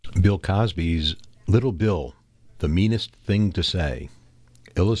Bill Cosby's Little Bill, The Meanest Thing to Say,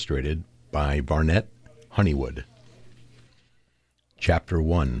 illustrated by Barnett Honeywood. Chapter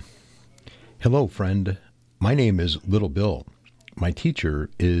 1. Hello, friend. My name is Little Bill. My teacher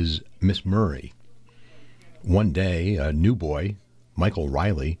is Miss Murray. One day, a new boy, Michael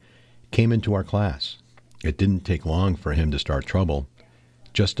Riley, came into our class. It didn't take long for him to start trouble,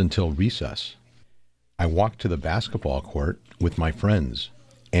 just until recess. I walked to the basketball court with my friends,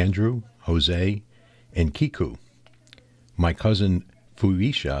 Andrew, Jose, and Kiku. My cousin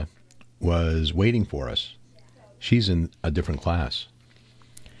Fuisha was waiting for us. She's in a different class.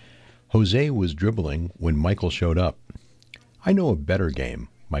 Jose was dribbling when Michael showed up. I know a better game,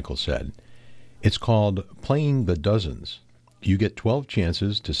 Michael said. It's called playing the dozens. You get 12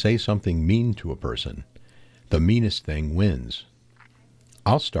 chances to say something mean to a person. The meanest thing wins.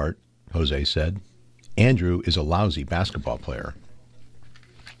 I'll start, Jose said. Andrew is a lousy basketball player.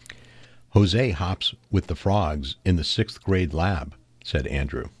 Jose hops with the frogs in the 6th grade lab, said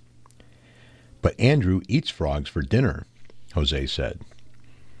Andrew. But Andrew eats frogs for dinner, Jose said.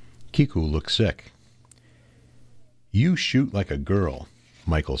 Kiku looked sick. You shoot like a girl,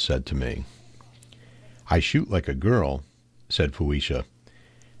 Michael said to me. I shoot like a girl, said Fuisha.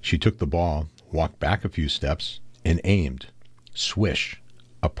 She took the ball, walked back a few steps, and aimed. Swish,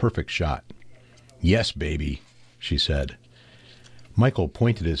 a perfect shot. Yes, baby, she said. Michael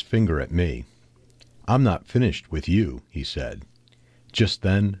pointed his finger at me. I'm not finished with you, he said. Just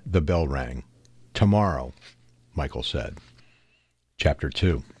then the bell rang. Tomorrow, Michael said. Chapter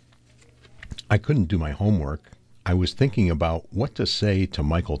 2. I couldn't do my homework. I was thinking about what to say to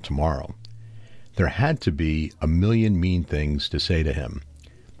Michael tomorrow. There had to be a million mean things to say to him,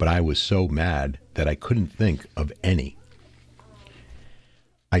 but I was so mad that I couldn't think of any.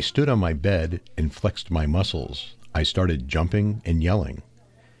 I stood on my bed and flexed my muscles. I started jumping and yelling.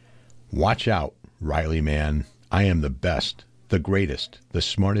 Watch out, Riley man. I am the best, the greatest, the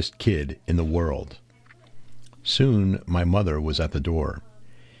smartest kid in the world. Soon my mother was at the door.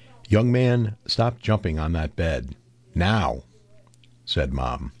 Young man, stop jumping on that bed. Now, said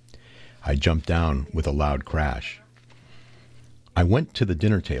Mom. I jumped down with a loud crash. I went to the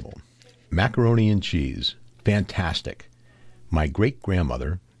dinner table. Macaroni and cheese. Fantastic. My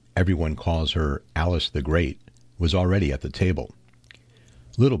great-grandmother, everyone calls her Alice the Great, was already at the table.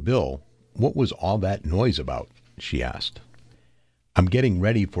 Little Bill, what was all that noise about? She asked. I'm getting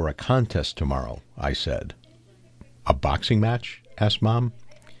ready for a contest tomorrow, I said. A boxing match? Asked Mom.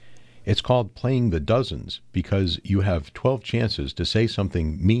 It's called playing the dozens because you have 12 chances to say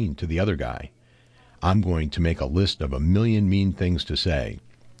something mean to the other guy. I'm going to make a list of a million mean things to say.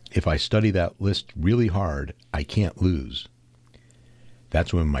 If I study that list really hard, I can't lose.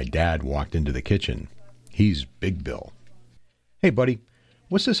 That's when my dad walked into the kitchen. He's Big Bill. Hey, buddy,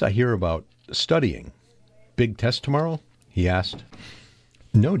 what's this I hear about studying? Big test tomorrow? He asked.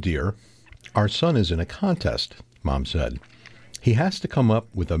 No, dear. Our son is in a contest, Mom said. He has to come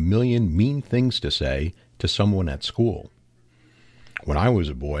up with a million mean things to say to someone at school. When I was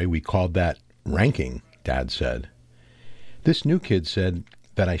a boy, we called that ranking, Dad said. This new kid said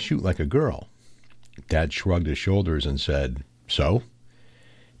that I shoot like a girl. Dad shrugged his shoulders and said, So?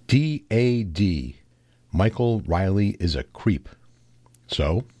 D-A-D. Michael Riley is a creep.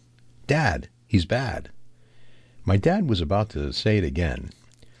 So? Dad, he's bad. My dad was about to say it again.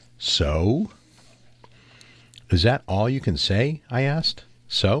 So? Is that all you can say? I asked.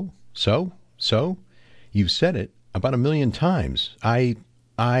 So? You've said it about 1,000,000 times.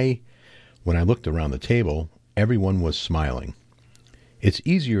 When I looked around the table, everyone was smiling. It's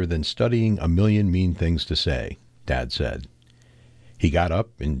easier than studying 1,000,000 mean things to say, Dad said. He got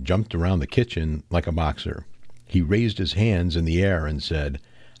up and jumped around the kitchen like a boxer. He raised his hands in the air and said,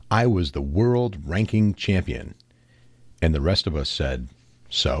 I was the world ranking champion. And the rest of us said,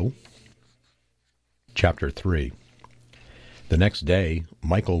 So? Chapter 3. The next day,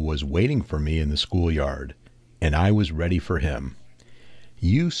 Michael was waiting for me in the schoolyard, and I was ready for him.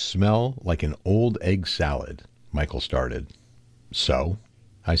 You smell like an old egg salad, Michael started. So?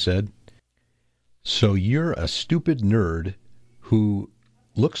 I said. So you're a stupid nerd who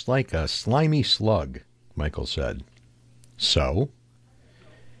looks like a slimy slug, Michael said. So?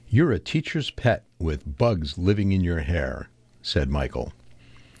 You're a teacher's pet with bugs living in your hair, said Michael.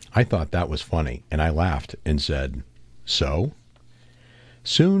 I thought that was funny, and I laughed and said, So?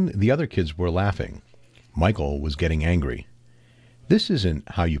 Soon the other kids were laughing. Michael was getting angry. This isn't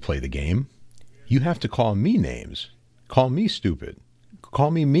how you play the game. You have to call me names. Call me stupid.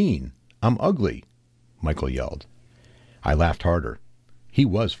 Call me mean. I'm ugly, Michael yelled. I laughed harder. He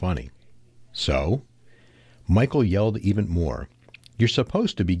was funny. So? Michael yelled even more. You're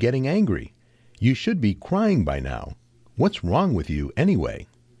supposed to be getting angry. You should be crying by now. What's wrong with you, anyway?"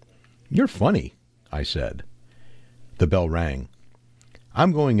 "You're funny," I said. The bell rang.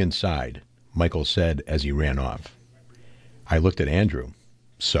 "I'm going inside," Michael said as he ran off. I looked at Andrew.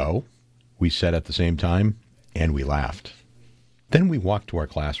 "So?" we said at the same time, and we laughed. Then we walked to our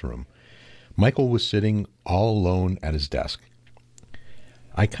classroom. Michael was sitting all alone at his desk.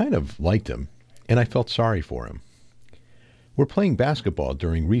 I kind of liked him, and I felt sorry for him. "We're playing basketball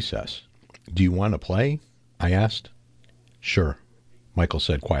during recess. Do you want to play?" I asked. "Sure," Michael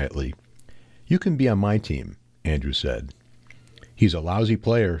said quietly. "You can be on my team," Andrew said. "He's a lousy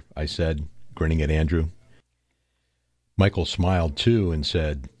player," I said, grinning at Andrew. Michael smiled too and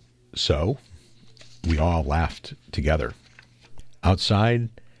said, "So?" We all laughed together. Outside,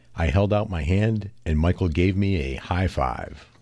 I held out my hand and Michael gave me a high five.